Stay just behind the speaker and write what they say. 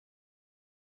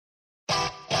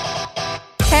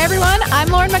everyone. I'm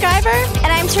Lauren MacGyver.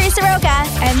 And I'm Teresa Roca.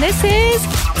 And this is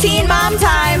Teen Mom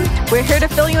Time. We're here to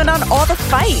fill you in on all the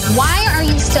fight. Why are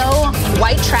you so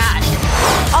white trash?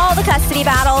 All the custody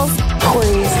battles.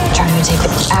 Corey's trying to take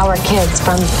our kids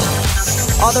from me.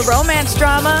 All the romance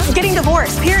drama. Getting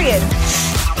divorced, period.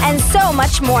 And so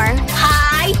much more.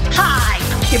 Hi.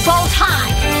 You're both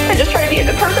high. I just try to be a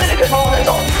good person and a good role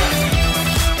model.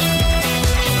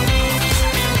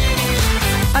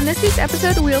 On this week's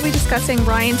episode, we'll be discussing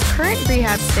Ryan's current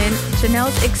rehab stint,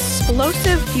 Jenelle's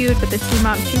explosive feud with the Teen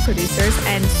Mom 2 producers,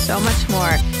 and so much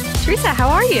more. Teresa, how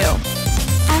are you?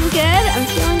 I'm good. I'm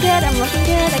feeling good. I'm looking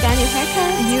good. I got a new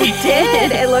haircut. You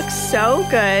did. It looks so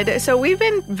good. So we've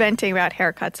been venting about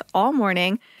haircuts all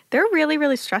morning. They're really,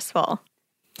 really stressful.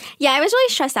 Yeah, I was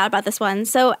really stressed out about this one.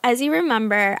 So as you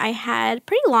remember, I had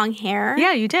pretty long hair.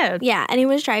 Yeah, you did. Yeah, and it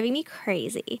was driving me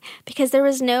crazy because there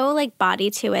was no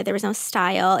body to it. There was no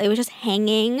style. It was just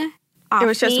hanging off It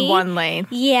was just me. one lane.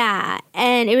 Yeah,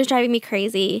 and it was driving me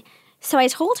crazy. So I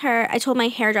told my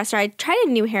hairdresser, I tried a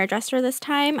new hairdresser this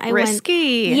time.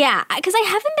 Risky. Yeah, because I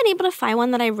haven't been able to find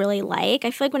one that I really like. I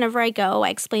feel like whenever I go, I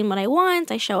explain what I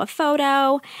want, I show a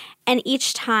photo, and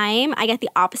each time I get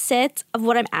the opposite of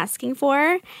what I'm asking for,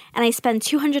 and I spend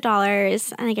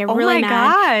 $200, and I get really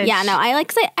mad. Gosh. Yeah, no, I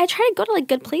try to go to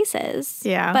good places.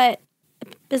 Yeah. But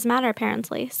it doesn't matter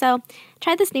apparently. So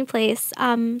tried this new place.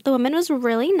 The woman was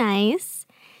really nice.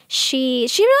 She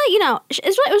really, it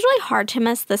was really hard to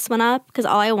mess this one up because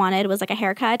all I wanted was a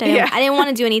haircut. I didn't want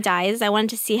to do any dyes. I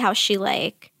wanted to see how she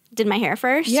did my hair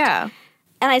first. Yeah.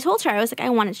 And I told her, I was I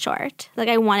want it short.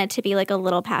 I want it to be a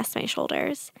little past my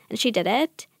shoulders. And she did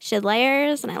it. She did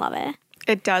layers, and I love it.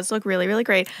 It does look really, really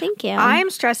great. Thank you. I'm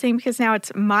stressing because now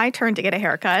it's my turn to get a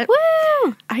haircut.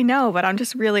 Woo! I know, but I'm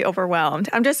just really overwhelmed.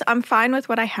 I'm fine with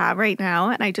what I have right now,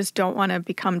 and I just don't want to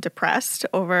become depressed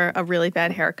over a really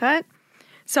bad haircut.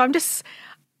 So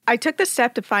I took the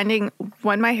step to finding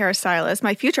my hairstylist,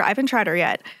 my future. I haven't tried her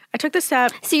yet. I took the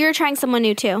step. So you're trying someone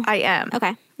new too? I am.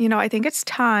 Okay. I think it's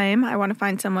time. I want to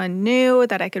find someone new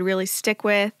that I could really stick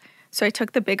with. So I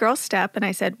took the big girl step and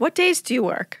I said, what days do you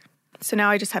work? So now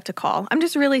I just have to call. I'm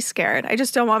just really scared. I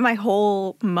just don't want my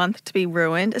whole month to be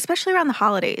ruined, especially around the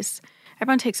holidays.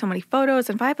 Everyone takes so many photos.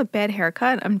 And if I have a bad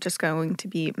haircut, I'm just going to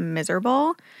be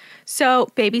miserable. So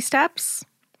baby steps.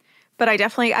 But I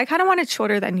kind of want it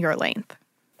shorter than your length.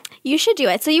 You should do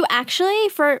it. So you actually,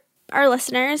 for our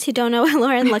listeners who don't know what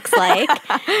Lauren looks like,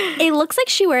 it looks like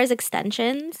she wears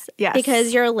extensions. Yes.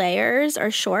 Because your layers are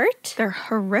short. They're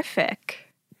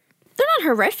horrific. They're not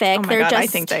horrific. Oh my They're God, just, I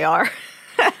think they are.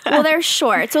 Well, they're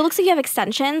short. So it looks like you have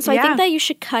extensions. So Yeah. I think that you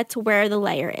should cut to where the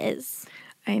layer is.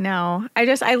 I know.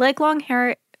 I like long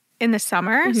hair in the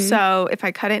summer. Mm-hmm. So if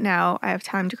I cut it now, I have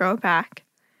time to grow it back.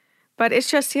 But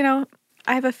it's just,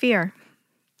 I have a fear.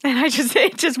 And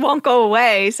it just won't go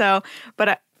away. So,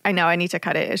 but I know I need to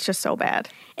cut it. It's just so bad.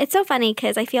 It's so funny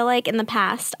because I feel like in the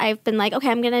past, I've been okay,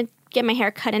 I'm going to get my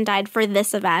hair cut and dyed for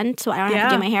this event so I don't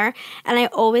have to do my hair. And I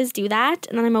always do that.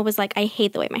 And then I'm always I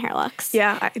hate the way my hair looks.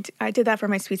 Yeah, I did that for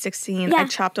my Sweet 16. Yeah. I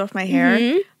chopped off my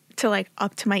hair to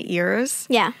up to my ears.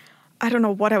 Yeah. I don't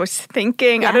know what I was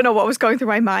thinking. Yeah. I don't know what was going through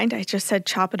my mind. I just said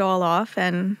chop it all off.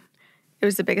 And it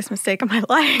was the biggest mistake of my life.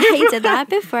 I did that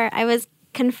before. I was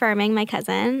confirming my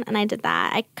cousin, and I did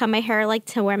that. I cut my hair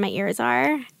to where my ears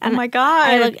are. And Oh my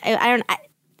God.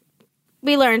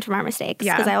 We learned from our mistakes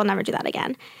because Yeah. I will never do that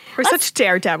again. We're such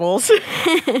daredevils. All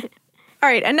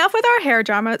right, enough with our hair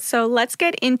drama. So let's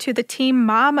get into the Teen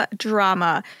Mom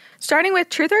drama, starting with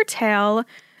Truth or Tale.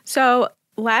 So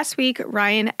last week,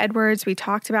 Ryan Edwards, we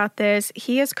talked about this.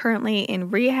 He is currently in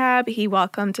rehab. He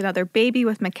welcomed another baby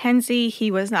with Mackenzie.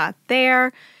 He was not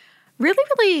there. Really,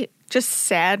 really just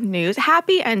sad news.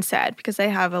 Happy and sad because they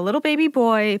have a little baby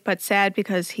boy, but sad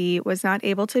because he was not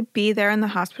able to be there in the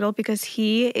hospital because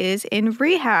he is in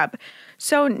rehab.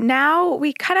 So now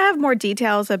we kind of have more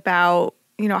details about,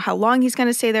 how long he's going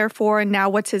to stay there for and now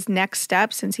what's his next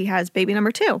step since he has baby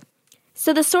number 2.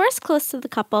 So the source close to the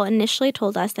couple initially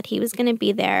told us that he was going to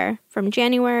be there from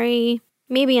January,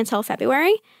 maybe until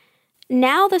February.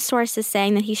 Now the source is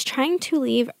saying that he's trying to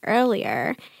leave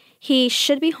earlier. He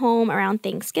should be home around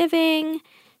Thanksgiving.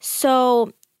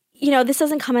 So, this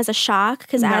doesn't come as a shock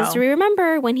because as we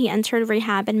remember, when he entered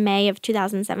rehab in May of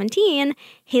 2017,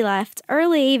 he left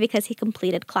early because he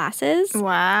completed classes.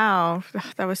 Wow.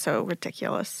 That was so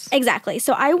ridiculous. Exactly.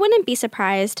 So I wouldn't be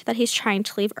surprised that he's trying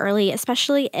to leave early,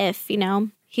 especially if,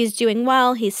 he's doing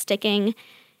well, he's sticking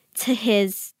to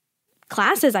his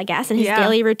classes, I guess, and his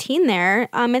daily routine there.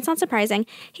 It's not surprising.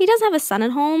 He does have a son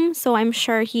at home, so I'm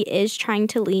sure he is trying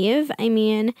to leave.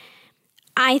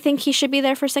 I think he should be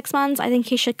there for 6 months. I think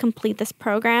he should complete this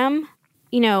program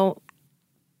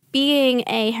being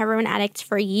a heroin addict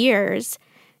for years,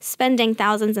 spending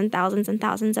thousands and thousands and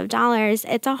thousands of dollars,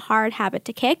 it's a hard habit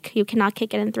to kick. You cannot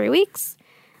kick it in 3 weeks.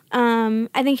 I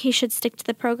think he should stick to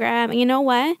the program. And you know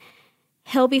what?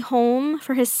 He'll be home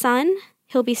for his son.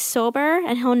 He'll be sober,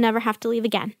 and he'll never have to leave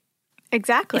again.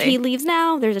 Exactly. If he leaves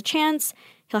now, there's a chance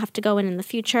he'll have to go in the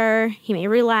future. He may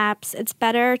relapse. It's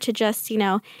better to just,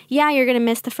 you're going to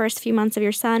miss the first few months of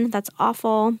your son. That's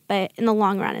awful. But in the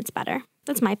long run, it's better.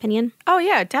 That's my opinion. Oh,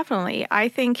 yeah, definitely. I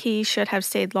think he should have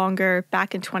stayed longer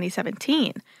back in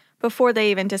 2017 before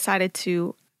they even decided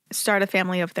to start a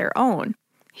family of their own.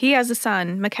 He has a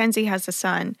son. Mackenzie has a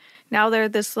son. Now they're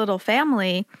this little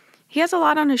family. He has a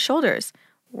lot on his shoulders.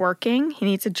 Working. He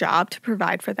needs a job to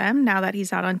provide for them now that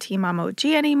he's not on Team Mom OG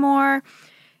anymore.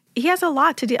 He has a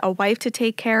lot to do, a wife to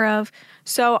take care of.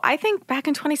 So I think back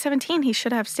in 2017, he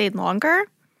should have stayed longer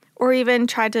or even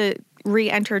tried to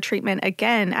re-enter treatment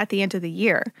again at the end of the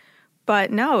year.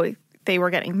 But no, they were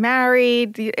getting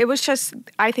married. It was just,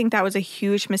 I think that was a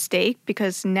huge mistake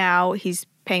because now he's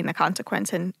paying the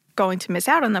consequence and going to miss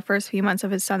out on the first few months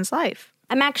of his son's life.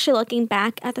 I'm actually looking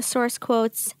back at the source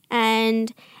quotes,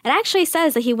 and it actually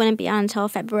says that he wouldn't be on until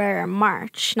February or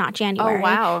March, not January. Oh,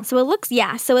 wow. So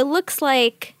it looks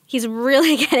like he's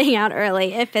really getting out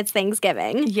early if it's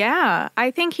Thanksgiving. Yeah,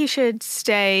 I think he should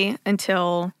stay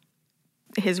until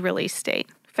his release date,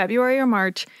 February or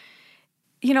March.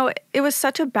 It was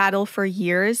such a battle for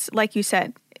years. Like you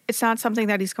said, it's not something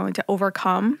that he's going to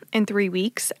overcome in 3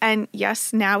 weeks. And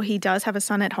yes, now he does have a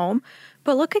son at home.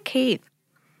 But look at Kate.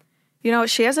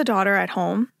 She has a daughter at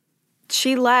home.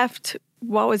 She left,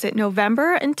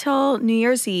 November until New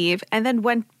Year's Eve and then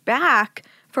went back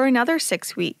for another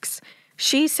 6 weeks.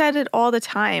 She said it all the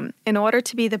time. In order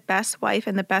to be the best wife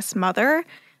and the best mother,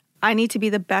 I need to be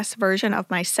the best version of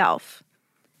myself.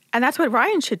 And that's what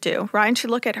Ryan should do. Ryan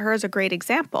should look at her as a great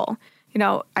example.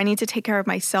 I need to take care of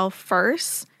myself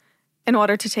first in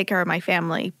order to take care of my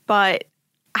family. But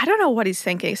I don't know what he's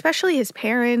thinking, especially his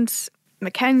parents,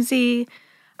 Mackenzie.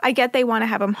 I get they want to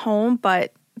have him home,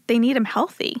 but they need him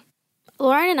healthy.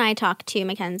 Lauren and I talked to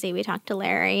Mackenzie. We talked to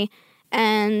Larry.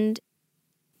 And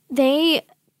they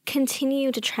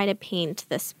continue to try to paint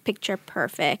this picture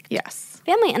perfect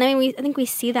family. And I think we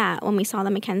see that when we saw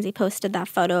that Mackenzie posted that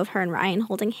photo of her and Ryan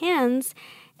holding hands.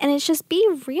 And it's just be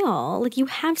real. Like, you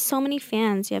have so many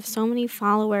fans. You have so many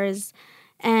followers.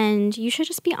 And you should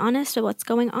just be honest with what's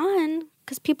going on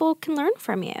because people can learn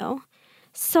from you.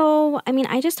 So,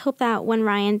 I just hope that when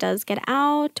Ryan does get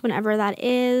out, whenever that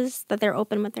is, that they're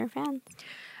open with their fans.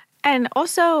 And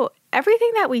also,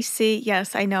 everything that we see,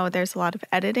 yes, I know there's a lot of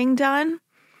editing done,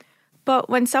 but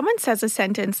when someone says a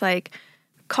sentence like,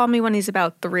 call me when he's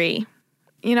about 3,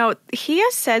 he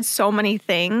has said so many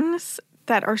things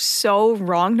that are so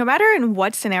wrong, no matter in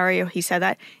what scenario he said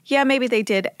that. Yeah, maybe they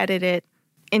did edit it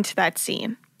into that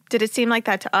scene. Did it seem like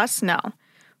that to us? No.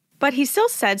 But he still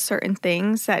said certain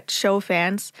things that show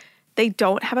fans they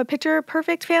don't have a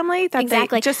picture-perfect family, that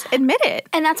they just admit it.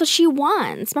 And that's what she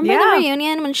wants. Remember the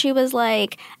reunion when she was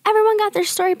like, everyone got their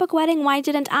storybook wedding, why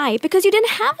didn't I? Because you didn't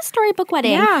have a storybook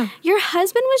wedding. Yeah. Your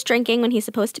husband was drinking when he's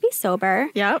supposed to be sober.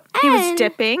 Yep. He was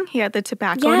dipping. He had the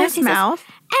tobacco in his mouth.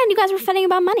 And you guys were fighting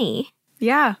about money.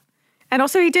 Yeah. And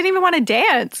also, he didn't even want to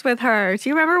dance with her. Do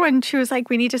you remember when she was like,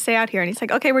 we need to stay out here? And he's like,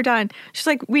 okay, we're done. She's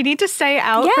like, we need to stay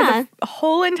out for the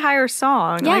whole entire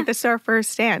song. Yeah. Like, this is our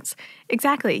first dance.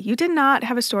 Exactly. You did not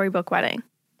have a storybook wedding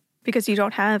because you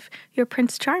don't have your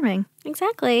Prince Charming.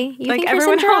 Exactly. You think you're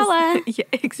Cinderella.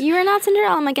 You are not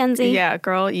Cinderella, Mackenzie. Yeah,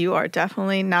 girl, you are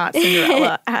definitely not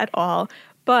Cinderella at all.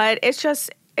 But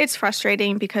it's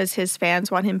frustrating because his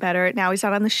fans want him better. Now he's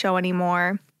not on the show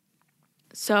anymore.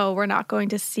 So we're not going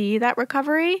to see that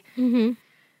recovery. Mm-hmm.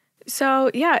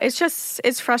 So, yeah,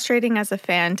 it's frustrating as a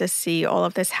fan to see all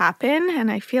of this happen.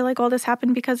 And I feel like all this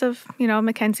happened because of,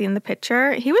 Mackenzie in the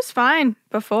picture. He was fine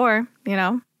before,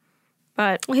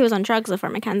 but... Well, he was on drugs before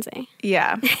Mackenzie.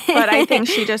 Yeah. But I think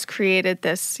she just created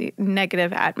this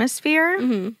negative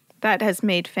atmosphere that has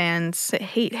made fans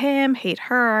hate him, hate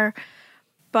her.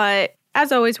 But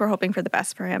as always, we're hoping for the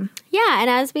best for him. Yeah, and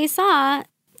as we saw...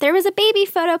 There was a baby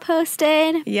photo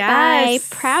posted by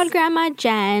proud Grandma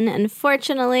Jen.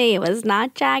 Unfortunately, it was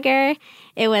not Jagger.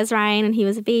 It was Ryan, and he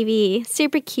was a baby.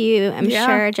 Super cute. I'm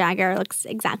sure Jagger looks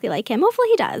exactly like him. Hopefully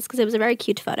he does, because it was a very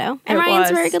cute photo. And Ryan's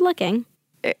very good looking.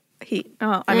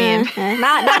 Not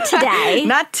today.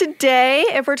 Not today.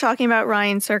 If we're talking about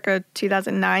Ryan circa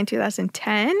 2009,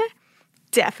 2010,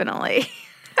 definitely.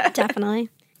 Definitely.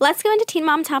 Let's go into Teen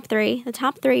Mom Top 3. The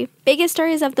top 3 biggest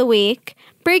stories of the week.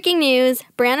 Breaking news,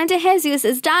 Briana DeJesus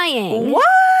is dying.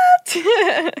 What?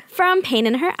 From pain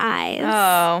in her eyes.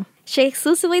 Oh. She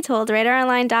exclusively told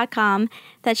RadarOnline.com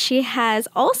that she has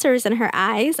ulcers in her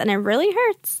eyes and it really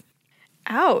hurts.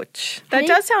 Ouch. That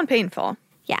does sound painful.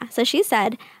 Yeah, so she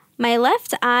said, my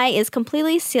left eye is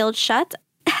completely sealed shut.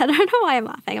 I don't know why I'm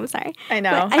laughing. I'm sorry. I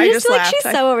know. But I just feel laughed. like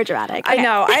she's so overdramatic. Okay. I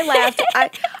know. I laughed.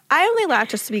 I only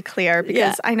laughed just to be clear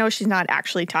because I know she's not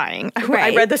actually tying.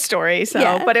 Right. I read the story, so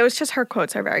Yeah. but it was just her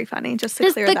quotes are very funny, just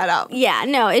to clear that up. Yeah,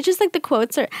 no, it's just like the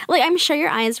quotes are, like, I'm sure your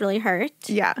eyes really hurt.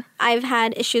 Yeah. I've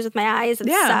had issues with my eyes. It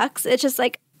Yeah. sucks. It's just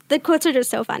like, the quotes are just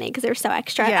so funny because they're so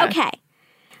extra. Yeah. Okay.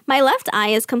 My left eye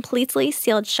is completely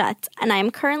sealed shut, and I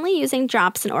am currently using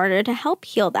drops in order to help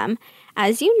heal them.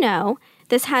 As you know,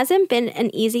 this hasn't been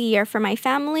an easy year for my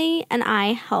family and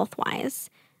I health-wise.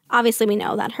 Obviously, we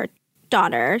know that her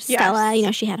daughter, Stella, you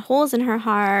know, she had holes in her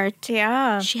heart.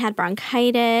 Yeah. She had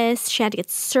bronchitis. She had to get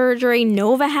surgery.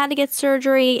 Nova had to get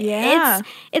surgery. Yeah.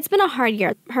 It's been a hard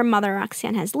year. Her mother,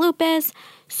 Roxanne, has lupus.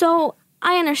 So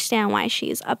I understand why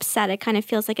she's upset. It kind of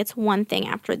feels like it's one thing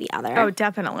after the other. Oh,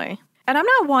 definitely. And I'm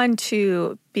not one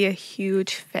to be a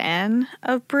huge fan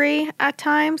of Brie at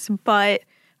times, but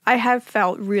I have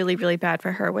felt really, really bad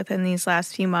for her within these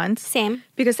last few months. Same.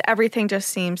 Because everything just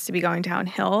seems to be going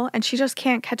downhill and she just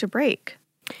can't catch a break.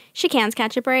 She can't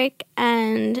catch a break,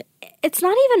 and it's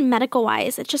not even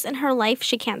medical-wise. It's just in her life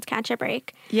she can't catch a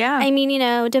break. Yeah. I mean, you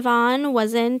know, Devon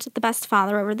wasn't the best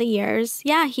father over the years.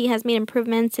 Yeah, he has made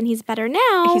improvements, and he's better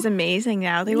now. He's amazing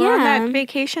now. They were on that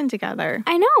vacation together.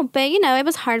 I know, but, you know, it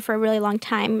was hard for a really long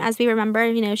time. As we remember,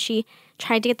 you know, she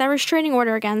tried to get that restraining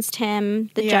order against him.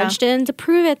 The judge didn't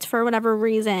approve it for whatever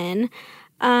reason.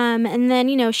 And then,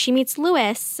 you know, she meets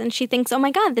Louis and she thinks, oh my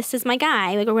God, this is my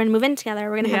guy. Like, we're going to move in together.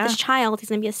 We're going to have this child. He's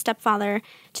going to be a stepfather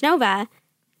to Nova.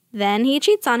 Then he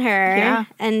cheats on her. Yeah.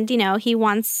 And, you know, he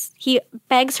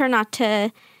begs her not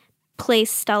to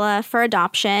place Stella for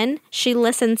adoption. She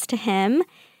listens to him.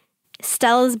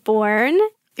 Stella's born.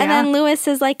 And then Louis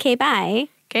is like, okay, bye.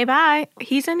 Okay, bye.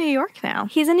 He's in New York now.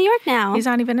 He's in New York now. He's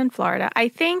not even in Florida. I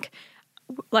think,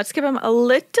 let's give him a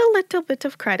little bit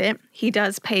of credit. He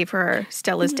does pay for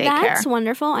Stella's daycare. That's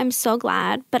wonderful. I'm so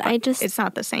glad. But it's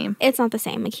not the same. It's not the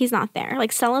same. Like, he's not there.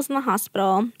 Like, Stella's in the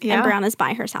hospital and Yeah. Brianna's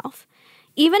by herself.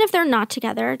 Even if they're not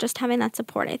together, just having that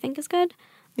support, I think, is good.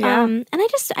 Yeah. And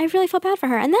I really feel bad for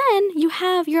her. And then you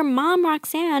have your mom,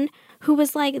 Roxanne, who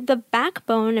was like the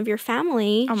backbone of your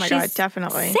family. Oh my God,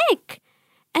 definitely. Sick.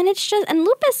 And it's just, and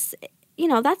lupus, you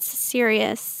know, that's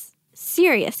serious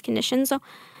condition. So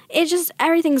it's just,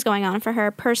 everything's going on for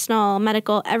her, personal,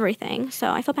 medical, everything.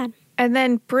 So I feel bad. And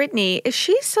then Brittany, is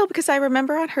she still, because I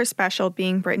remember on her special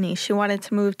being Brittany, she wanted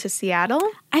to move to Seattle.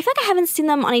 I feel like I haven't seen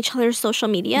them on each other's social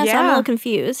media, so I'm a little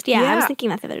confused. Yeah, I was thinking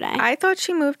that the other day. I thought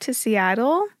she moved to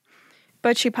Seattle,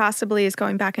 but she possibly is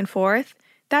going back and forth.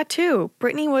 That too.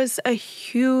 Brittany was a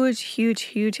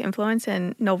huge influence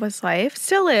in Nova's life.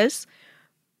 Still is.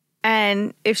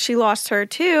 And if she lost her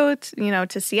too,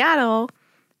 to Seattle,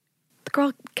 the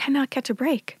girl cannot catch a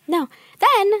break. No.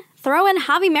 Then throw in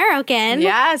Javi Marroquin.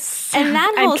 Yes. And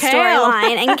that whole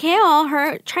storyline. And Kale,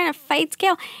 her trying to fight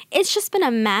Kale. It's just been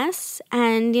a mess.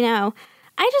 And, you know,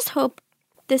 I just hope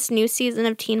this new season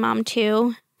of Teen Mom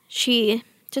 2, she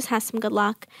just has some good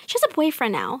luck. She has a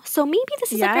boyfriend now. So maybe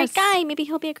this is a great guy. Maybe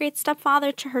he'll be a great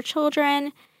stepfather to her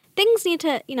children. Things need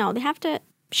to, you know, they have to...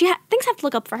 things have to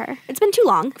look up for her. It's been too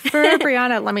long. For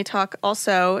Brianna, let me talk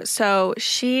also. So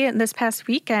this past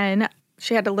weekend,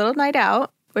 she had a little night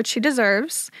out, which she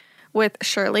deserves, with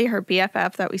Shirley, her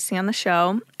BFF that we see on the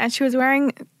show. And she was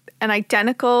wearing an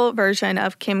identical version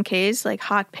of Kim K's like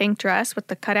hot pink dress with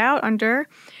the cutout under.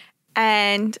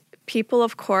 And people,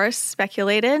 of course,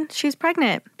 speculated she's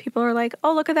pregnant. People were like,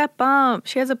 oh, look at that bump.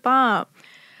 She has a bump.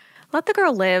 Let the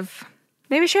girl live.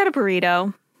 Maybe she had a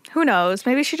burrito. Who knows?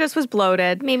 Maybe she just was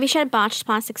bloated. Maybe she had botched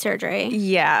plastic surgery.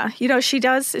 Yeah. You know, she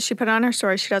put on her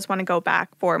story, she does want to go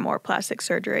back for more plastic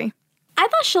surgery. I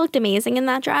thought she looked amazing in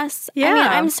that dress. Yeah. I mean,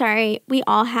 I'm sorry. We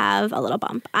all have a little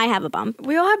bump. I have a bump.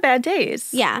 We all have bad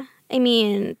days. Yeah. I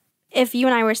mean, if you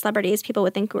and I were celebrities, people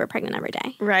would think we were pregnant every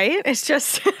day. Right? It's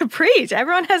just, preach.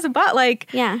 Everyone has a butt.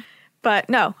 Like, yeah. But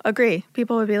no, agree.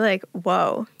 People would be like,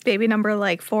 whoa, baby number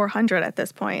like 400 at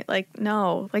this point. Like,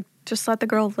 no, like just let the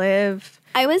girl live.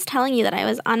 I was telling you that I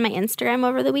was on my Instagram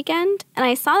over the weekend and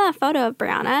I saw that photo of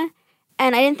Brianna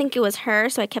and I didn't think it was her,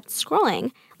 so I kept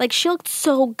scrolling. Like, she looked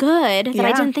so good that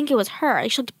I didn't think it was her.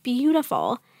 Like, she looked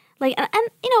beautiful. Like, and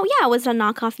you know, yeah, was it a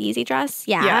knockoff Yeezy dress?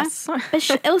 Yeah. Yes. But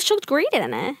she looked great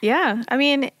in it. Yeah. I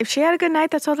mean, if she had a good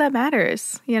night, that's all that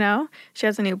matters, you know? She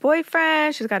has a new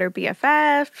boyfriend. She's got her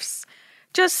BFFs.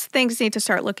 Just things need to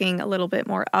start looking a little bit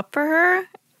more up for her.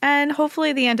 And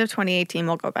hopefully the end of 2018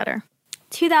 will go better.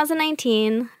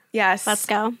 2019, Yes. Let's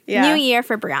go. Yeah. New year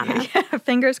for Briana.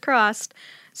 Fingers crossed.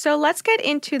 So let's get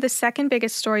into the second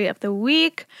biggest story of the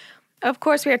week. Of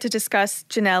course, we have to discuss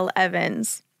Jenelle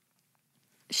Evans.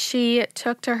 She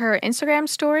took to her Instagram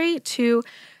story to,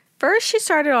 first she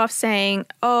started off saying,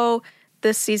 oh,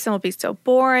 this season will be so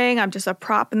boring. I'm just a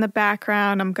prop in the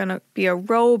background. I'm going to be a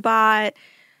robot.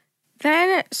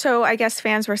 Then, so I guess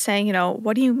fans were saying, you know,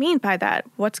 what do you mean by that?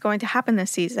 What's going to happen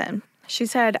this season? She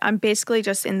said, I'm basically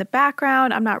just in the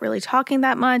background. I'm not really talking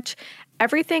that much.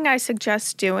 Everything I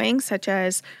suggest doing, such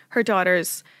as her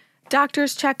daughter's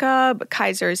doctor's checkup,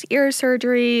 Kaiser's ear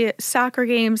surgery, soccer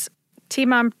games, Teen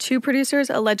Mom 2 producers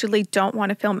allegedly don't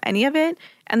want to film any of it,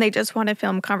 and they just want to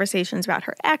film conversations about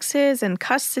her exes and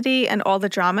custody and all the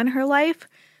drama in her life.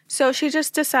 So she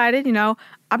just decided, you know,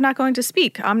 I'm not going to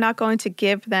speak. I'm not going to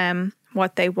give them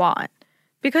what they want.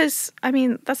 Because, I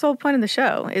mean, that's the whole point of the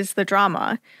show, is the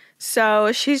drama.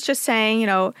 So she's just saying, you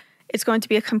know, it's going to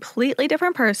be a completely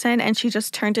different person, and she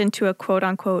just turned into a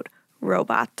quote-unquote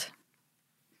robot.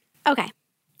 Okay.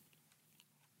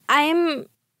 I'm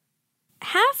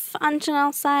half on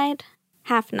Janelle's side,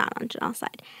 half not on Janelle's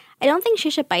side. I don't think she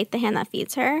should bite the hand that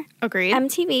feeds her. Agreed.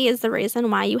 MTV is the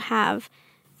reason why you have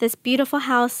this beautiful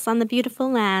house on the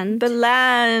beautiful land. The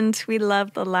land. We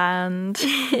love the land.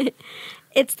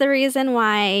 It's the reason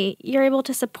why you're able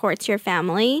to support your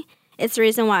family. It's the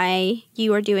reason why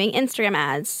you are doing Instagram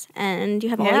ads and you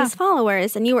have all these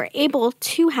followers and you were able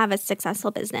to have a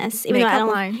successful business. Even though I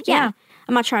don't, line. Yeah.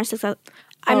 I'm not sure how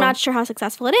I'm not sure how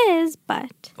successful it is,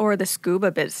 but Or the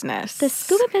scuba business. the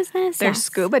scuba business. They're yes.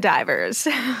 scuba divers.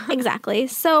 Exactly.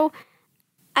 So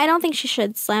I don't think she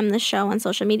should slam the show on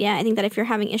social media. I think that if you're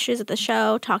having issues with the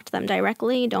show, talk to them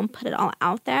directly. Don't put it all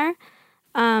out there.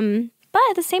 But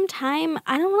at the same time,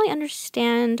 I don't really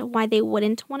understand why they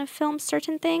wouldn't want to film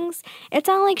certain things. It's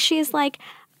not like she's like,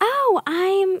 oh,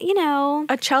 I'm, you know.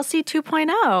 A Chelsea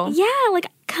 2.0. Yeah, like,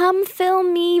 come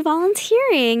film me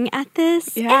volunteering at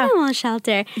this animal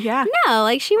shelter. Yeah. No,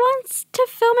 like, she wants to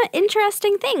film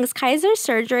interesting things. Kaiser's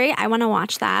surgery, I want to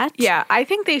watch that. Yeah, I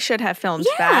think they should have filmed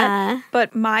that.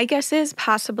 But my guess is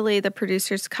possibly the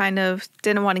producers kind of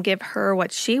didn't want to give her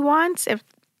what she wants if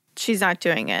she's not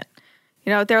doing it.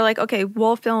 You know, they're like, okay,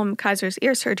 we'll film Kaiser's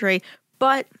ear surgery,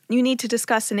 but you need to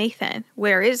discuss Nathan.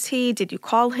 Where is he? Did you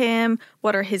call him?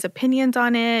 What are his opinions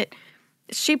on it?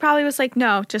 She probably was like,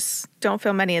 no, just don't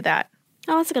film any of that.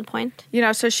 Oh, that's a good point. You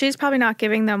know, so she's probably not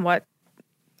giving them what,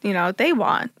 you know, they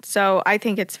want. So I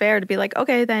think it's fair to be like,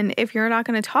 okay, then if you're not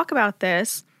going to talk about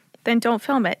this, then don't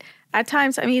film it. At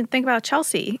times, I mean, think about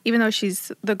Chelsea. Even though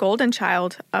she's the golden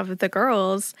child of the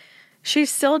girls, she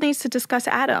still needs to discuss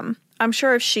Adam. I'm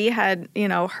sure if she had, you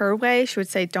know, her way, she would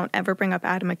say, don't ever bring up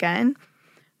Adam again.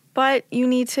 But you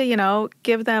need to, you know,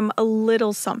 give them a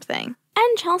little something.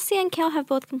 And Chelsea and Kale have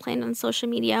both complained on social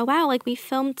media, wow, like we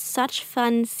filmed such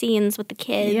fun scenes with the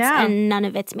kids and none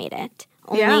of it's made it.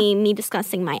 Only me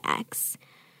discussing my ex.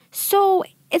 So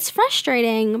it's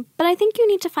frustrating, but I think you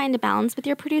need to find a balance with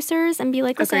your producers and be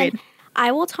like, listen, Agreed.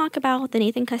 I will talk about the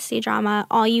Nathan custody drama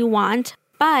all you want,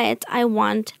 but I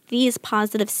want these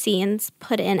positive scenes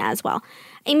put in as well.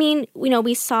 I mean, you know,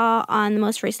 we saw on the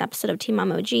most recent episode of Teen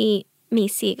Mom OG,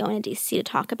 Macy going to DC to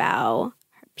talk about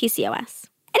PCOS.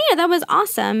 And, you know, that was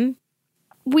awesome.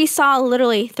 We saw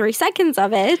literally 3 seconds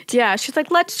of it. Yeah, she's like,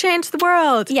 let's change the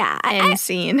world. Yeah. End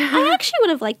scene. I actually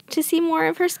would have liked to see more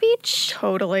of her speech.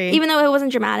 Totally. Even though it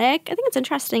wasn't dramatic. I think it's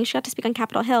interesting. She got to speak on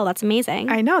Capitol Hill. That's amazing.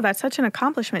 I know. That's such an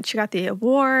accomplishment. She got the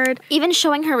award. Even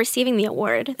showing her receiving the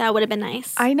award, that would have been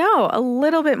nice. I know. A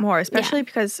little bit more, especially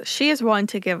because she is one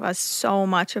to give us so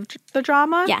much of the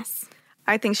drama. Yes.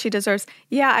 I think she deserves.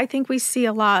 Yeah, I think we see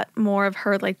a lot more of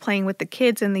her like playing with the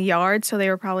kids in the yard. So they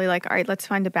were probably like, all right, let's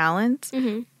find a balance.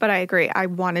 Mm-hmm. But I agree. I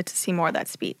wanted to see more of that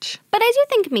speech. But I do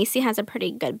think Macy has a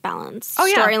pretty good balance.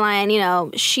 Storyline, you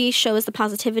know, she shows the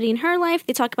positivity in her life.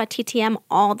 They talk about TTM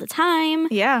all the time.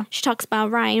 Yeah. She talks about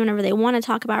Ryan whenever they want to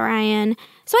talk about Ryan.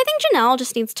 So I think Jenelle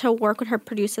just needs to work with her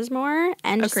producers more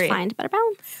and just find a better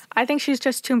balance. I think she's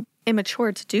just too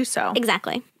immature to do so.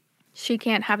 Exactly. She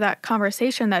can't have that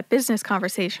conversation, that business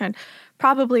conversation,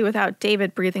 probably without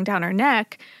David breathing down her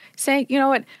neck, saying, you know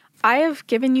what, I have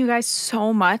given you guys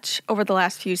so much over the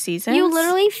last few seasons. You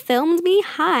literally filmed me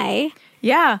high.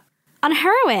 Yeah. On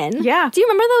heroin. Yeah. Do you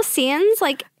remember those scenes?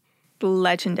 Like,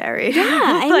 legendary.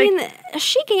 Yeah. I mean,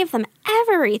 she gave them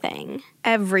everything.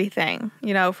 Everything.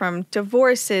 You know, from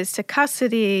divorces to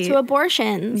custody. To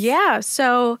abortions. Yeah.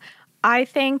 So I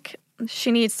think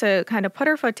she needs to kind of put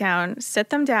her foot down,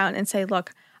 sit them down and say,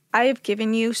 look, I have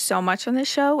given you so much on this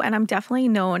show and I'm definitely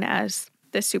known as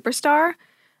the superstar.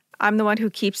 I'm the one who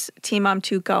keeps Teen Mom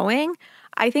 2 going.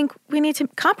 I think we need to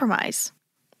compromise.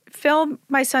 film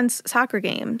my son's soccer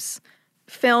games.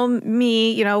 Film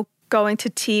me, going to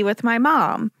tea with my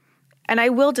mom. And I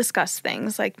will discuss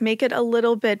things, like make it a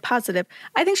little bit positive.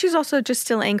 I think she's also just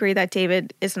still angry that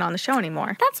David isn't on the show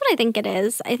anymore. That's what I think it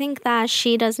is. I think that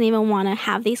she doesn't even want to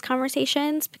have these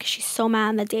conversations because she's so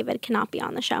mad that David cannot be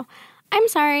on the show. I'm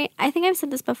sorry. I think I've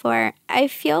said this before. I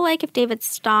feel like if David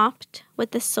stopped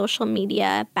with the social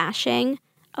media bashing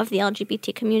of the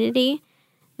LGBT community,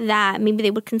 that maybe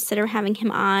they would consider having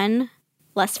him on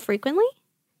less frequently.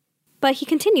 But he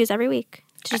continues every week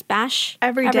to just bash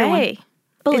every everyone. Day.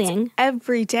 Bullying. It's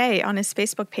every day on his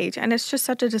Facebook page. And it's just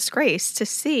such a disgrace to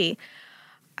see.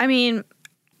 I mean,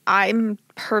 I'm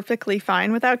perfectly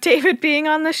fine without David being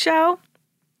on the show.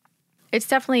 It's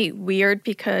definitely weird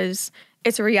because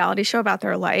it's a reality show about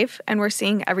their life and we're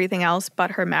seeing everything else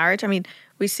but her marriage. I mean,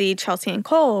 we see Chelsea and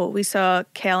Cole. We saw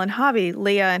Kale and Javi,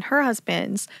 Leah and her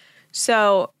husbands.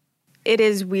 So it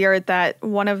is weird that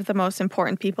one of the most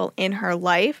important people in her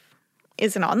life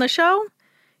isn't on the show.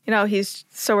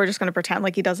 So we're just going to pretend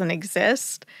like he doesn't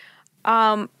exist.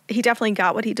 He definitely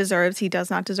got what he deserves. He does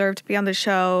not deserve to be on the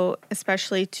show,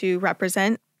 especially to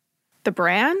represent the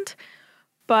brand.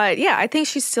 But yeah, I think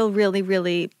she's still really,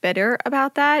 really bitter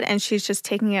about that. And she's just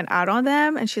taking it out on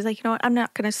them. And she's like, you know what? I'm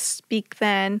not going to speak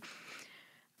then.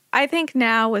 I think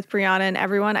now with Briana and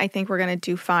everyone, I think we're going to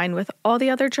do fine with all the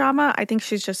other drama. I think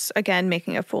she's just, again,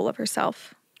 making a fool of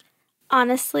herself.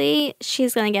 Honestly,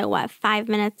 she's going to get, 5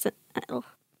 minutes?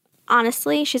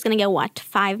 Honestly, she's going to get,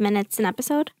 5 minutes an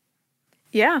episode?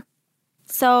 Yeah.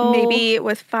 So maybe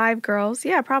with 5 girls.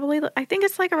 Yeah, probably. I think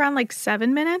it's like around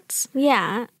 7 minutes.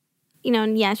 Yeah.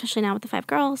 Especially now with the 5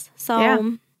 girls. So yeah.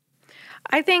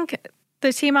 I think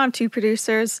the Team on 2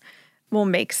 producers will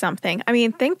make something. I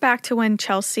mean, think back to when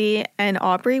Chelsea and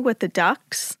Aubrey with the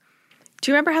ducks.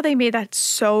 Do you remember how they made that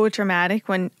so dramatic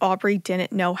when Aubrey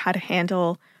didn't know how to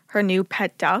handle her new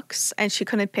pet ducks and she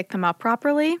couldn't pick them up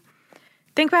properly?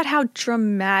 Think about how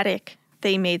dramatic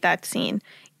they made that scene.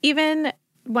 Even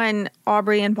when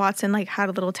Aubrey and Watson had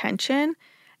a little tension,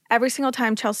 every single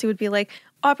time Chelsea would be like,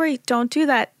 Aubrey, don't do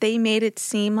that. They made it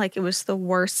seem like it was the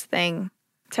worst thing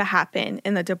to happen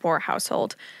in the DeBoer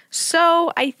household.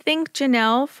 So I think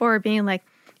Jenelle, for being like,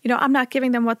 I'm not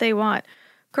giving them what they want.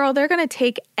 Girl, they're going to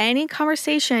take any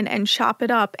conversation and chop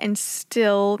it up and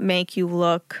still make you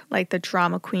look like the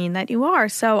drama queen that you are.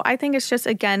 So I think it's just,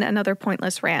 again, another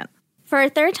pointless rant. For our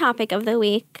third topic of the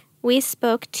week, we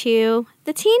spoke to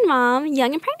the Teen Mom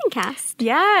Young and Pregnant cast.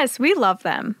 Yes, we love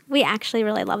them. We actually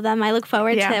really love them. I look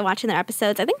forward to watching their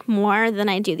episodes, I think more than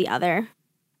I do the other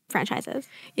franchises.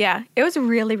 Yeah, it was a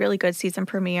really, really good season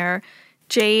premiere.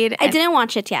 Jade. I didn't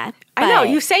watch it yet. I know.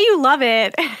 You say you love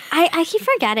it. I keep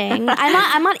forgetting.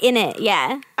 I'm not in it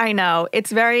yet. I know.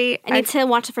 It's very... I need to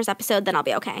watch the first episode, then I'll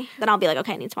be okay. Then I'll be like,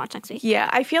 okay, I need to watch next week. Yeah,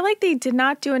 I feel like they did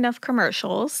not do enough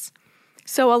commercials.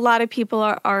 So a lot of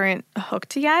people aren't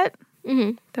hooked yet.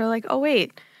 Mm-hmm. They're like, oh,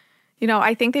 wait.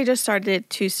 I think they just started it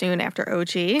too soon after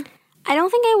OG. I don't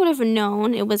think I would have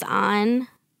known it was on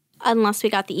unless we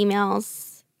got the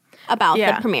emails about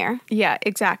the premiere. Yeah,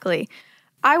 exactly.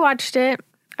 I watched it.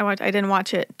 I didn't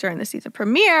watch it during the season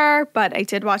premiere, but I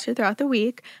did watch it throughout the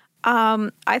week.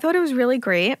 I thought it was really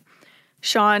great.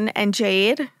 Sean and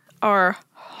Jade are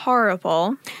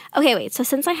horrible. Okay, wait. So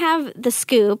since I have the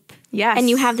scoop, yes, and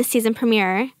you have the season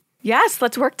premiere, yes,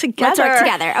 let's work together.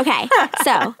 Okay.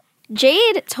 So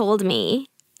Jade told me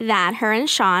that her and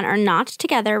Sean are not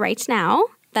together right now.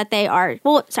 That they are,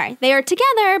 they are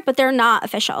together, but they're not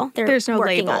official. There's no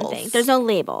working labels. On things. There's no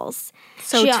labels.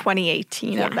 So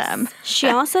 2018 of them. She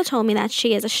also told me that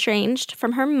she is estranged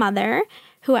from her mother,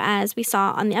 who, as we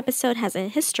saw on the episode, has a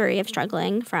history of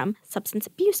struggling from substance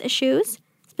abuse issues,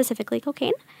 specifically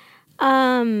cocaine.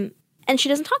 And she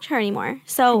doesn't talk to her anymore.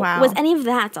 So was any of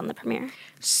that on the premiere?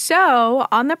 So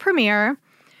on the premiere,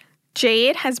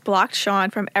 Jade has blocked Sean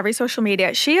from every social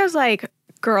media. She has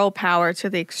girl power to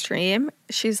the extreme.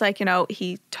 She's like,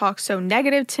 he talks so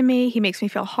negative to me. He makes me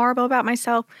feel horrible about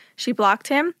myself. She blocked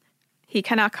him. He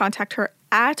cannot contact her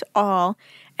at all.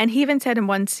 And he even said in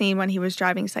one scene when he was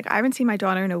driving, he's like, I haven't seen my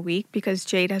daughter in a week because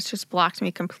Jade has just blocked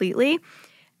me completely.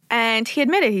 And he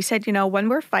admitted, he said, when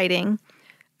we're fighting,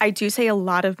 I do say a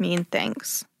lot of mean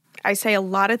things. I say a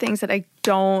lot of things that I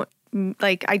don't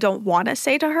want to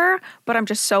say to her, but I'm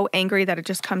just so angry that it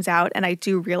just comes out. And I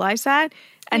do realize that.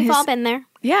 And we've all been there.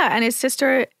 Yeah. And his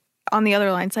sister on the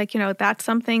other line's like, that's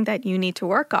something that you need to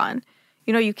work on.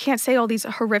 You can't say all these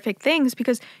horrific things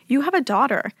because you have a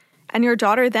daughter. And your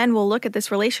daughter then will look at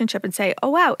this relationship and say, oh,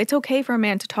 wow, it's okay for a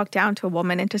man to talk down to a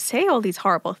woman and to say all these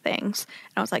horrible things.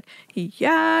 And I was like,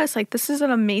 yes, this is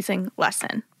an amazing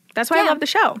lesson. That's why I love the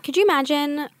show. Could you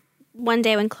imagine one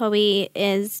day when Chloe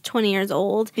is 20 years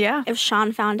old, Yeah. if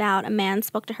Sean found out a man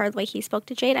spoke to her the way he spoke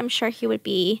to Jade, I'm sure he would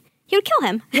kill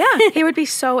him. Yeah, he would be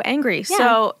so angry. Yeah.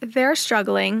 So they're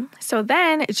struggling. So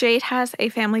then Jade has a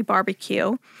family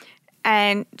barbecue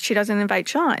and she doesn't invite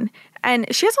Sean.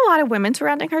 And she has a lot of women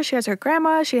surrounding her. She has her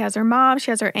grandma, she has her mom, she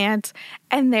has her aunts,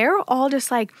 and they're all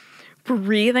just like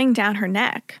breathing down her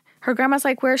neck. Her grandma's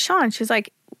like, "Where's Sean?" She's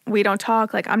like, "We don't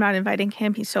talk. Like, I'm not inviting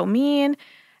him. He's so mean."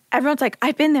 Everyone's like,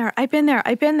 "I've been there. I've been there.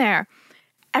 I've been there."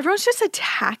 Everyone's just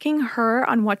attacking her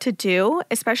on what to do,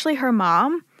 especially her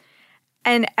mom.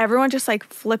 And everyone just like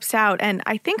flips out. And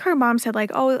I think her mom said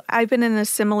like, "Oh, I've been in a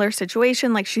similar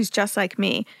situation. Like, she's just like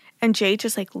me." And Jade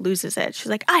just like loses it. She's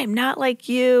like, "I'm not like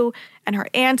you." And her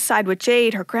aunt side with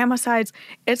Jade, her grandma sides.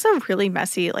 It's a really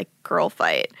messy like girl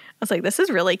fight. I was like, this is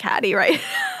really catty right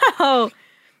now.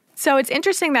 So it's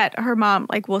interesting that her mom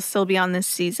like will still be on this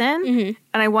season.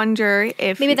 And I wonder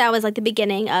if Maybe that was like the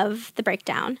beginning of the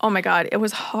breakdown. Oh my God, it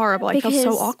was horrible. I felt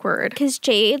so awkward. Because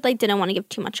Jade like didn't want to give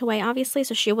too much away, obviously,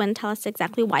 so she wouldn't tell us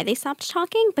exactly why they stopped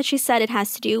talking. But she said it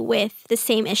has to do with the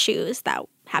same issues that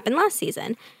happened last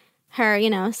season.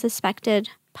 Her, suspected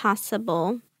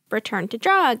possible return to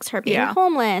drugs, her being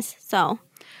homeless. So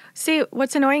see,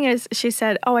 what's annoying is she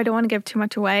said, "Oh, I don't want to give too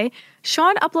much away."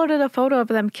 Sean uploaded a photo of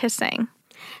them kissing.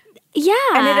 yeah.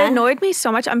 And it annoyed me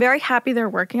so much. I'm very happy they're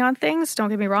working on things, don't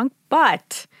get me wrong,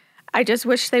 but I just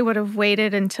wish they would have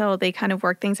waited until they kind of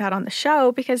worked things out on the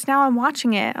show, because now I'm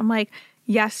watching it. I'm like,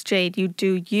 yes, Jade, you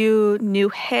do you, new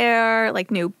hair,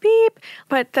 like new beep.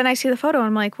 But then I see the photo and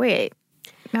I'm like, wait,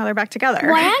 now they're back together.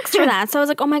 Well, I asked her that. So I was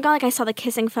like, oh my God, like I saw the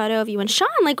kissing photo of you and Sean.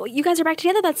 Like, you guys are back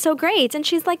together. That's so great. And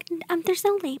she's like, there's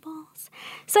no labels.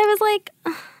 So I was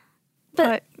like,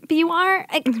 but you are,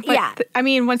 yeah. I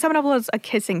mean, when someone uploads a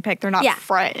kissing pic, they're not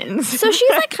friends. So she's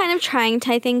like kind of trying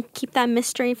to, I think, keep that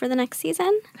mystery for the next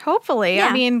season. Hopefully. Yeah.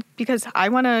 I mean, because I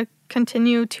want to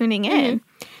continue tuning in.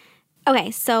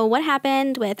 Okay, so what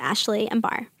happened with Ashley and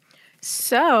Bar?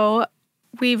 So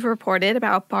we've reported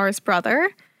about Bar's brother.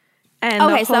 And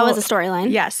so that was a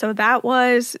storyline. Yeah, so that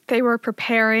was, they were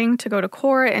preparing to go to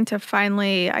court and to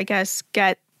finally, I guess,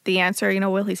 get the answer.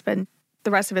 Will he spend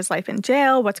the rest of his life in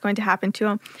jail? What's going to happen to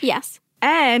him? Yes.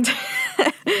 And,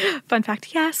 fun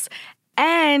fact, yes.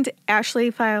 And Ashley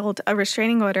filed a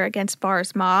restraining order against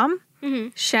Bar's mom,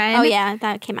 Shen. Oh, yeah,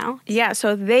 that came out. Yeah,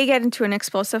 so they get into an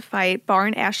explosive fight, Bar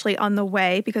and Ashley on the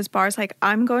way, because Bar's like,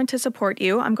 "I'm going to support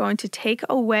you. I'm going to take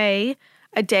away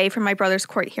a day from my brother's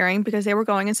court hearing," because they were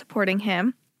going and supporting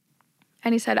him.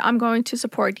 And he said, "I'm going to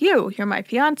support you. You're my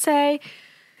fiance."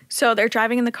 So they're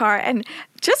driving in the car and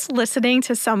just listening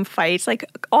to some fights, like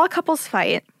all couples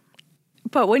fight.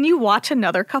 But when you watch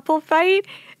another couple fight,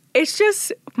 it's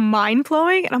just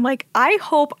mind-blowing. And I'm like, I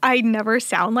hope I never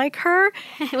sound like her.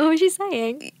 What was she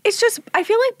saying? It's just, I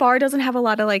feel like Bar doesn't have a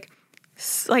lot of like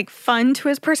fun to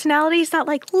his personality. He's not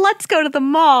like, "Let's go to the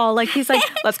mall." Like, he's like,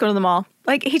 "Let's go to the mall."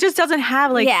 Like, he just doesn't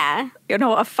have like,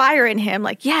 a fire in him.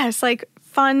 Like, yes, like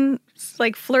fun,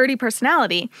 like flirty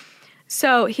personality.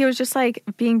 So he was just like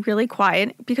being really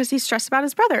quiet because he's stressed about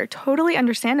his brother. Totally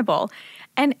understandable.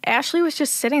 And Ashley was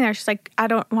just sitting there. She's like, "I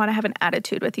don't want to have an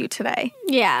attitude with you today."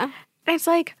 Yeah. And it's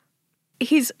like,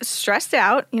 he's stressed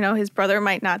out. His brother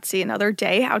might not see another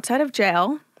day outside of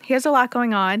jail. He has a lot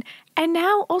going on. And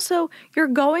now also you're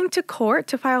going to court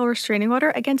to file a restraining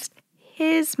order against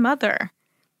his mother.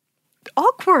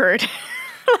 Awkward.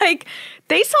 Like,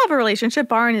 they still have a relationship,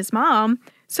 Bar and his mom.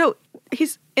 So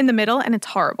he's in the middle and it's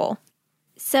horrible.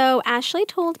 So Ashley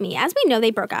told me, as we know,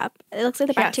 they broke up. It looks like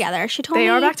they're back together. She told me they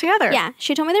are back together. Yeah,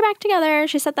 she told me they're back together.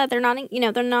 She said that they're not,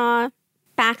 they're not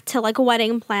back to like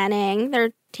wedding planning.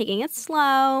 They're taking it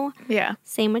slow. Yeah.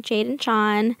 Same with Jade and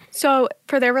Sean. So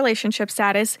for their relationship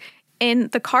status, in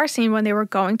the car scene when they were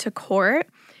going to court,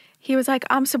 he was like,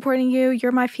 "I'm supporting you.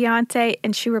 You're my fiance."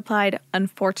 And she replied,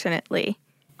 "Unfortunately."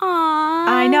 Aww.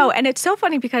 I know. And it's so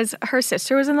funny because her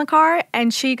sister was in the car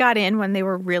and she got in when they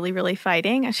were really, really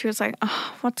fighting. And she was like,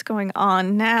 "Oh, what's going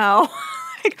on now?"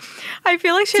 I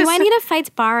feel like I need to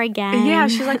fight Bar again? Yeah,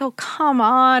 she's like, "Oh, come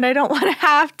on. I don't want to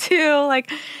have to."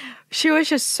 Like, she was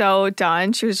just so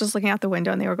done. She was just looking out the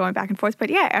window and they were going back and forth.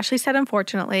 But yeah, Ashley said,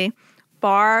 unfortunately.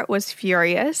 Bar was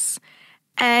furious.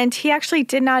 And he actually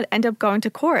did not end up going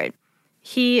to court.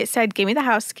 He said, "Give me the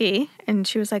house key." And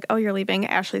she was like, "Oh, you're leaving."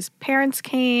 Ashley's parents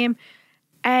came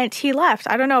and he left.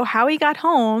 I don't know how he got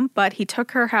home, but he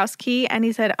took her house key and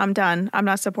he said, "I'm done. I'm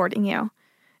not supporting you." And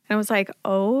I was like,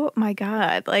 oh my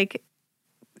God. Like,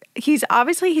 he's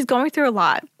going through a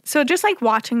lot. So just like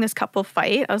watching this couple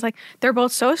fight, I was like, they're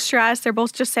both so stressed. They're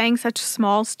both just saying such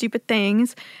small, stupid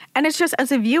things. And it's just,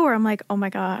 as a viewer, I'm like, oh my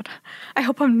God, I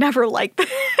hope I'm never like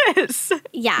this.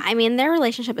 Yeah, I mean, their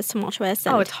relationship is tumultuous.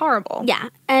 And, Oh, it's horrible. yeah,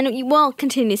 and you will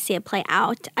continue to see it play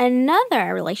out.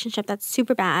 Another relationship that's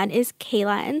super bad is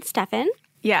Kayla and Stefan.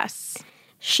 Yes.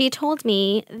 She told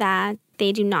me that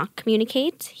they do not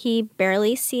communicate. He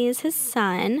barely sees his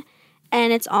son,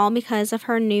 and it's all because of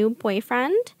her new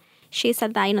boyfriend. She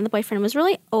said that, the boyfriend was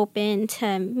really open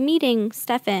to meeting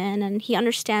Stefan, and he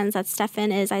understands that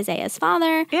Stefan is Isaiah's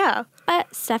father. Yeah.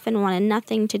 But Stefan wanted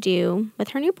nothing to do with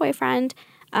her new boyfriend.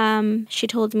 She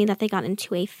told me that they got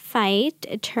into a fight.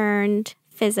 It turned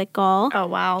physical. Oh,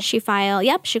 wow.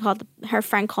 Her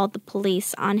friend called the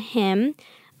police on him.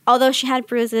 Although she had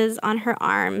bruises on her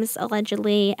arms,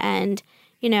 allegedly, and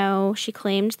she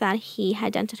claimed that he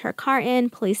had dented her car in.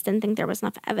 Police didn't think there was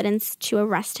enough evidence to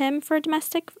arrest him for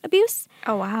domestic abuse.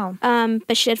 Oh, wow.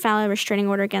 But she did file a restraining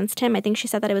order against him. I think she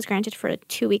said that it was granted for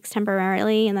 2 weeks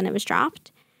temporarily, and then it was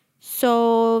dropped.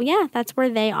 So, yeah, that's where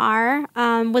they are.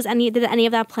 Did any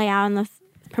of that play out in the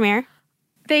premiere?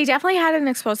 They definitely had an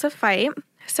explosive fight.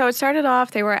 So it started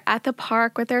off, they were at the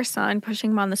park with their son,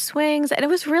 pushing him on the swings, and it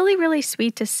was really, really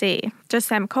sweet to see. Just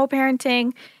them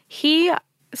co-parenting.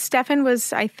 Stefan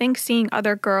was, I think, seeing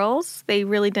other girls. They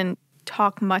really didn't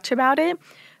talk much about it,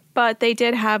 but they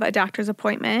did have a doctor's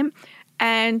appointment.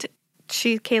 And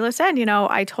Kayla said,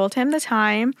 I told him the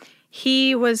time.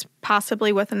 He was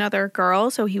possibly with another girl,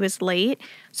 so he was late.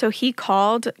 So he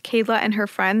called Kayla and her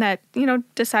friend that,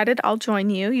 decided, I'll join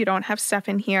you. You don't have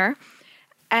Stefan here.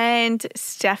 And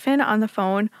Stefan on the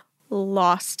phone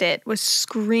lost it, was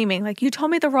screaming, like, you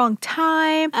told me the wrong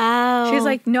time. Oh. She's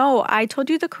like, no, I told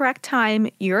you the correct time.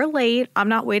 You're late. I'm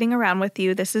not waiting around with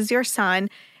you. This is your son.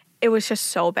 It was just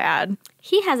so bad.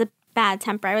 He has a bad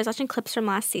temper. I was watching clips from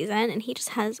last season, and he just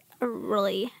has a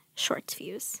really short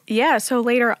fuse. Yeah, so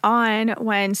later on,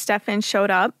 when Stefan showed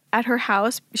up at her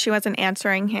house, she wasn't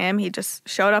answering him. He just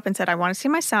showed up and said, I want to see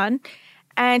my son.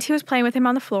 And he was playing with him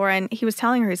on the floor, and he was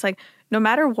telling her, he's like, no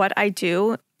matter what I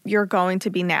do, you're going to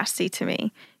be nasty to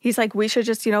me. He's like, we should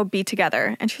just, be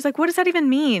together. And she's like, what does that even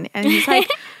mean? And he's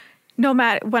like, no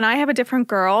matter, when I have a different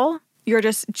girl, you're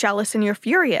just jealous and you're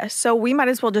furious. So we might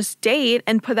as well just date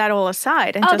and put that all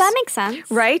aside. And that makes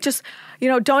sense. Right? Just,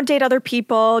 don't date other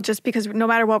people just because no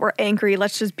matter what, we're angry.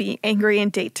 Let's just be angry and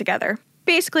date together.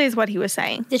 Basically is what he was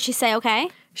saying. Did she say okay?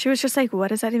 She was just like, what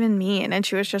does that even mean? And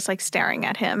she was just like staring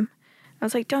at him. I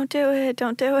was like, don't do it.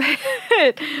 Don't do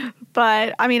it.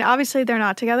 But, I mean, obviously they're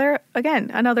not together.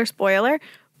 Again, another spoiler.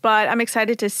 But I'm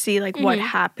excited to see, what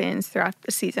happens throughout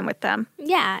the season with them.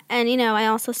 Yeah. And, I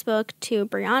also spoke to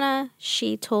Briana.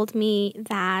 She told me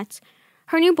that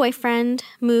her new boyfriend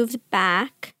moved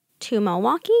back to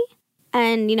Milwaukee.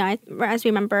 And, as we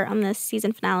remember on the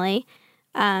season finale,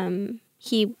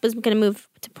 he was going to move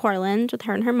to Portland with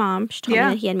her and her mom. She told me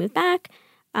that he had moved back.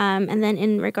 And then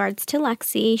in regards to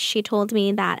Lexi, she told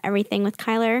me that everything with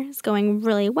Kyler is going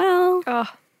really well. Oh,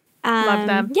 love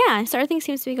them. Yeah, so everything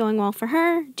seems to be going well for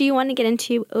her. Do you want to get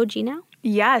into OG now?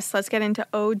 Yes, let's get into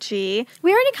OG.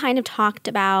 We already kind of talked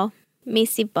about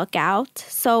Macy Bookout,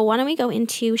 so why don't we go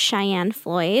into Cheyenne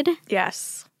Floyd?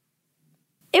 Yes.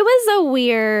 It was a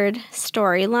weird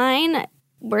storyline.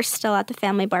 We're still at the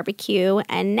family barbecue,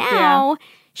 and now... Yeah.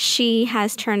 She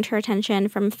has turned her attention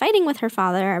from fighting with her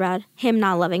father about him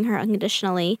not loving her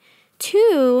unconditionally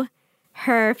to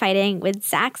her fighting with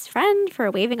Zach's friend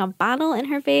for waving a bottle in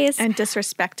her face. And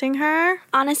disrespecting her.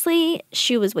 Honestly,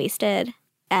 she was wasted.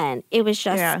 And it was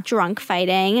just drunk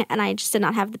fighting. And I just did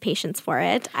not have the patience for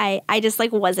it. I just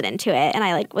wasn't into it. And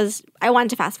I wanted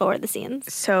to fast forward the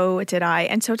scenes. So did I.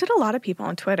 And so did a lot of people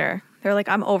on Twitter. They're like,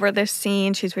 I'm over this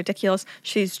scene. She's ridiculous.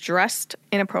 She's dressed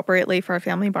inappropriately for a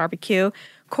family barbecue.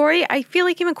 Corey, I feel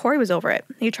like even Corey was over it.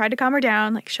 He tried to calm her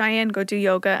down, like, Cheyenne, go do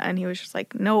yoga. And he was just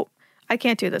like, nope, I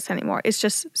can't do this anymore. It's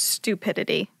just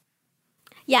stupidity.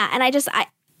 Yeah, and I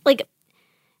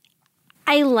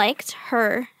liked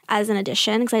her as an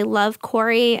addition because I love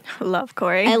Corey. Love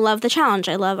Corey. I love the challenge.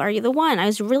 I love Are You the One? I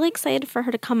was really excited for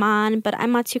her to come on, but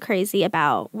I'm not too crazy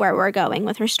about where we're going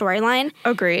with her storyline.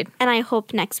 Agreed. And I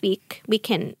hope next week we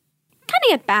can kind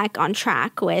of get back on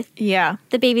track with the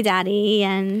baby daddy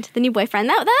and the new boyfriend.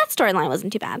 That storyline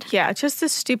wasn't too bad. Yeah, just the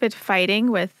stupid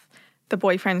fighting with the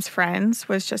boyfriend's friends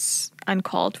was just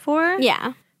uncalled for.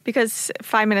 Yeah. Because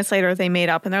 5 minutes later they made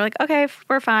up and they're like, okay,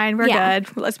 we're fine. We're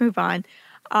good. Let's move on.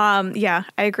 I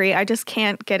agree. I just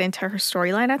can't get into her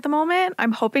storyline at the moment.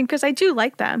 I'm hoping, because I do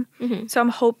like them. Mm-hmm. So I'm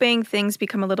hoping things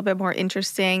become a little bit more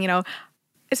interesting.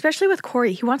 especially with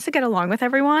Corey, he wants to get along with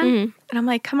everyone. And I'm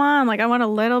like, come on, like I want a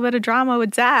little bit of drama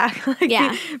with Zach. Like,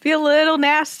 Yeah. be a little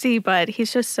nasty, but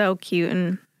he's just so cute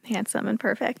and handsome and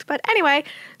perfect. But anyway,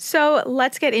 so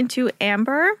let's get into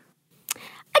Amber.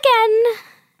 Again,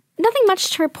 nothing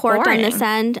much to report Boring. on this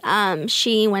end.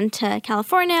 She went to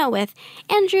California with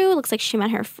Andrew. Looks like she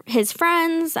met his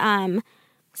friends.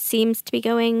 Seems to be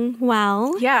going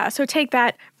well. Yeah, so take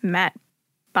that, Matt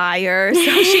Byer.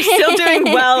 So she's still doing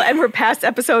well, and we're past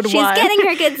episode 1. She's getting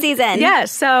her good season. Yeah,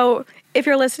 so if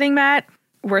you're listening, Matt,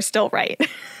 we're still right.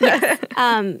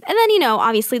 And then,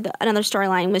 obviously another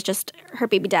storyline was just her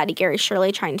baby daddy, Gary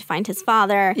Shirley, trying to find his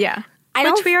father. Yeah.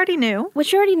 Which we already knew.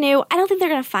 I don't think they're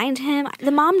going to find him.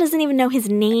 The mom doesn't even know his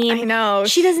name. I know.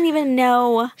 She doesn't even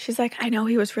know. She's like, I know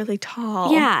he was really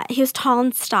tall. Yeah, he was tall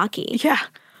and stocky. Yeah.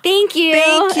 Thank you.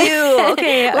 Thank you.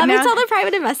 Okay. Let me tell the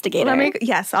private investigator.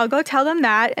 Yes, I'll go tell them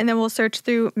that, and then we'll search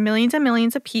through millions and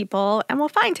millions of people, and we'll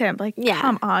find him. Like,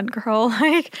 come on, girl.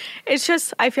 Like, it's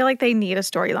just, I feel like they need a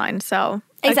storyline. So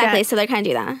Exactly. again, So they're kind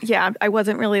of do that. Yeah, I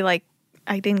wasn't really like,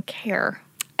 I didn't care.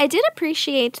 I did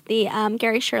appreciate the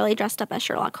Gary Shirley dressed up as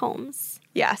Sherlock Holmes.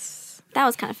 Yes. That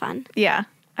was kind of fun. Yeah.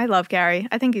 I love Gary.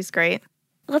 I think he's great.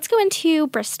 Let's go into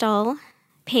Bristol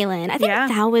Palin. I think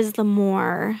that was the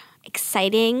more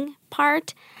exciting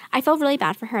part. I felt really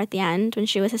bad for her at the end when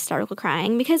she was hysterical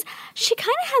crying because she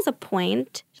kind of has a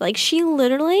point. Like, she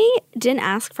literally didn't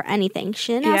ask for anything.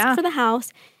 She didn't ask for the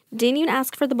house. Didn't even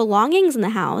ask for the belongings in the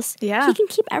house. Yeah. He can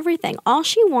keep everything. All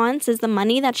she wants is the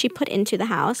money that she put into the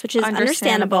house, which is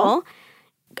understandable.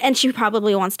 And she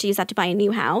probably wants to use that to buy a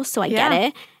new house, so I get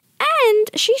it. And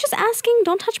she's just asking,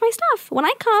 don't touch my stuff. When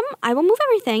I come, I will move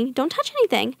everything. Don't touch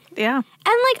anything. Yeah. And,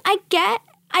 like,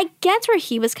 I get where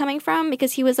he was coming from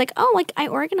because he was like, oh, like, I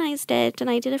organized it and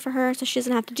I did it for her so she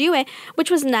doesn't have to do it,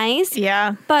 which was nice.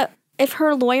 Yeah. But if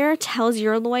her lawyer tells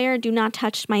your lawyer, do not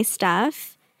touch my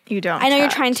stuff, you don't. I know you're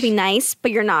trying to be nice,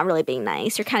 but you're not really being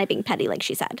nice. You're kind of being petty, like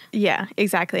she said. Yeah,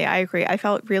 exactly. I agree. I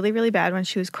felt really, really bad when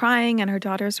she was crying and her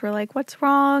daughters were like, what's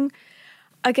wrong?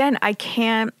 Again, I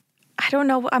don't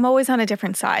know. I'm always on a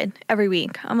different side every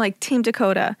week. I'm like Team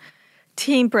Dakota,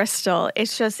 Team Bristol.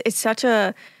 It's such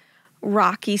a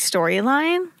rocky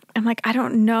storyline. I'm like, I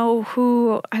don't know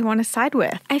who I want to side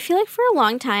with. I feel like for a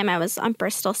long time I was on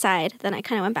Bristol's side. Then I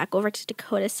kind of went back over to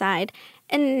Dakota's side.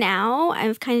 And now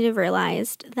I've kind of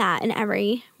realized that in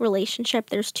every relationship,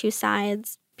 there's two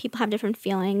sides. People have different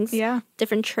feelings,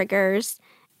 different triggers.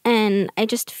 And I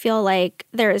just feel like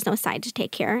there is no side to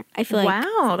take here. I feel like...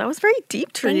 Wow, that was very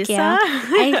deep, Teresa.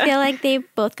 Thank you. I feel like they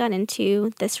both got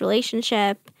into this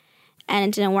relationship and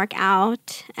it didn't work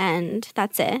out. And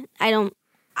that's it.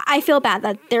 I feel bad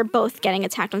that they're both getting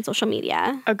attacked on social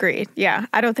media. Agreed. Yeah.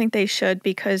 I don't think they should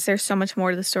because there's so much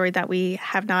more to the story that we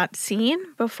have not seen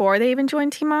before they even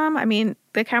joined Teen Mom. I mean,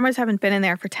 the cameras haven't been in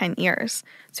there for 10 years.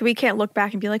 So we can't look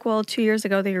back and be like, well, 2 years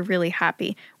ago they were really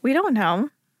happy. We don't know.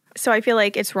 So I feel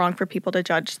like it's wrong for people to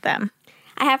judge them.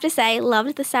 I have to say,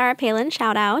 loved the Sarah Palin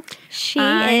shout out. She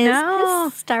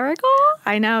is hysterical.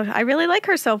 I know. I really like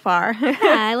her so far. Yeah,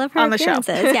 I love her on the show.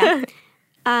 Yeah.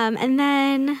 And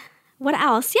then... what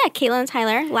else? Yeah, Caitlin and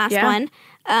Tyler, last one.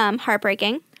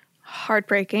 Heartbreaking.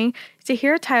 Heartbreaking. To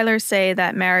hear Tyler say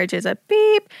that marriage is a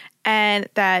beep and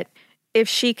that if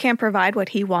she can't provide what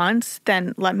he wants,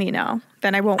 then let me know.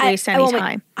 Then I won't waste any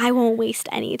time. I won't waste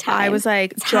any time. I was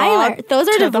like, Tyler, those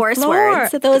are divorce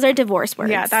words. Those are divorce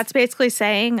words. Yeah, that's basically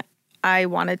saying I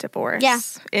want a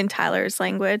divorce in Tyler's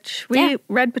language. We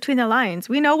read between the lines.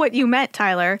 We know what you meant,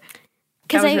 Tyler.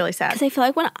 That was really sad. Because I feel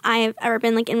like when I've ever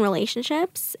been like in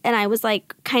relationships and I was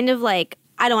like kind of like,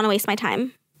 I don't want to waste my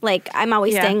time. Like I'm not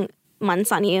wasting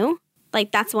months on you.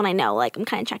 Like that's when I know like I'm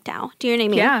kind of checked out. Do you know what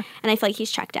I mean? Yeah. And I feel like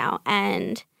he's checked out.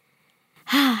 And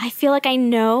I feel like I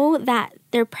know that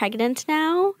they're pregnant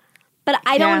now, but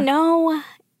I don't know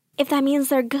if that means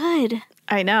they're good.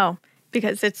 I know.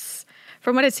 Because it's,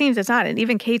 from what it seems, it's not. And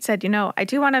even Kate said, I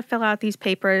do want to fill out these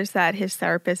papers that his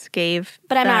therapist gave.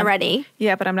 But I'm not ready.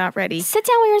 Yeah, but I'm not ready. Sit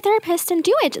down with your therapist and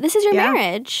do it. This is your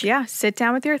marriage. Yeah, sit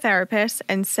down with your therapist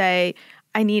and say,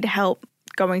 I need help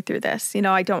going through this.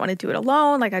 I don't want to do it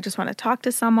alone. Like, I just want to talk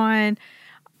to someone.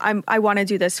 I want to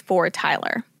do this for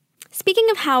Tyler. Speaking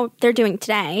of how they're doing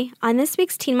today, on this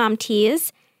week's Teen Mom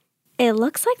Tease, it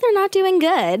looks like they're not doing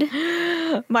good.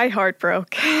 My heart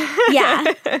broke.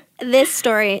 Yeah. This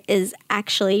story is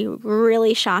actually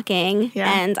really shocking.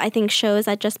 Yeah. And I think shows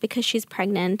that just because she's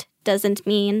pregnant doesn't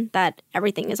mean that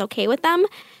everything is okay with them.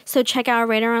 So check out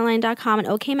RadarOnline.com and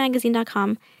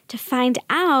OKMagazine.com to find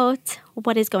out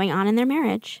what is going on in their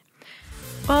marriage.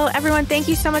 Well, everyone, thank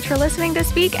you so much for listening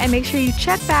this week. And make sure you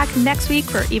check back next week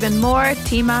for even more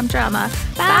Teen Mom drama.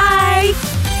 Bye!